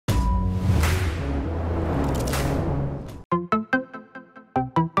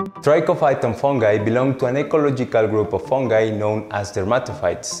Trichophyton fungi belong to an ecological group of fungi known as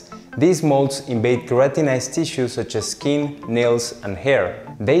dermatophytes. These molds invade keratinized tissue such as skin, nails, and hair.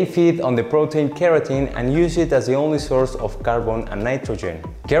 They feed on the protein keratin and use it as the only source of carbon and nitrogen.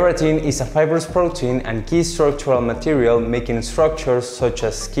 Keratin is a fibrous protein and key structural material, making structures such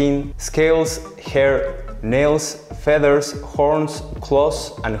as skin, scales, hair, nails, feathers, horns,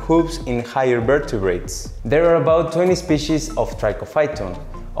 claws, and hooves in higher vertebrates. There are about 20 species of Trichophyton.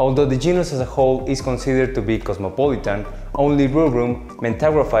 Although the genus as a whole is considered to be cosmopolitan, only rubrum,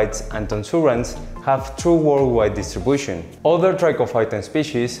 mentagrophytes, and tonsurans have true worldwide distribution. Other Trichophyton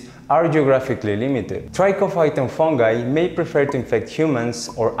species are geographically limited. Trichophyton fungi may prefer to infect humans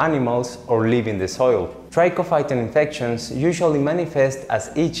or animals or live in the soil. Trichophyton infections usually manifest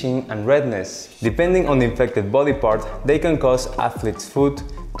as itching and redness. Depending on the infected body part, they can cause athletesfoot,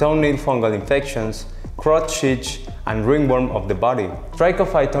 toenail fungal infections, crotch itch, and ringworm of the body.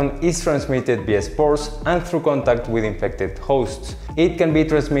 Trichophyton is transmitted via spores and through contact with infected hosts. It can be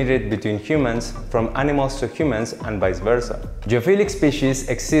transmitted between humans, from animals to humans, and vice versa. Geophilic species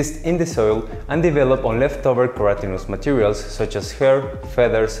exist in the soil and develop on leftover keratinous materials such as hair,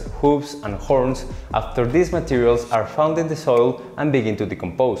 feathers, hooves, and horns after these materials are found in the soil and begin to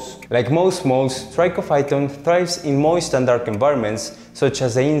decompose. Like most molds, Trichophyton thrives in moist and dark environments such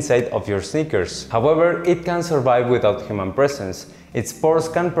as the inside of your sneakers. However, it can survive without human presence. Its spores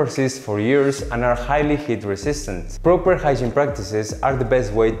can persist for years and are highly heat resistant. Proper hygiene practices are the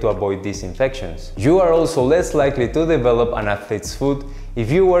best way to avoid these infections. You are also less likely to develop an athlete's foot if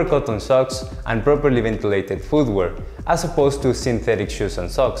you wear cotton socks and properly ventilated footwear, as opposed to synthetic shoes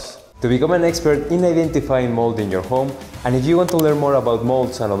and socks. To become an expert in identifying mold in your home, and if you want to learn more about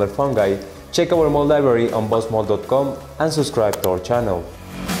molds and other fungi, check our mold library on bossmold.com and subscribe to our channel.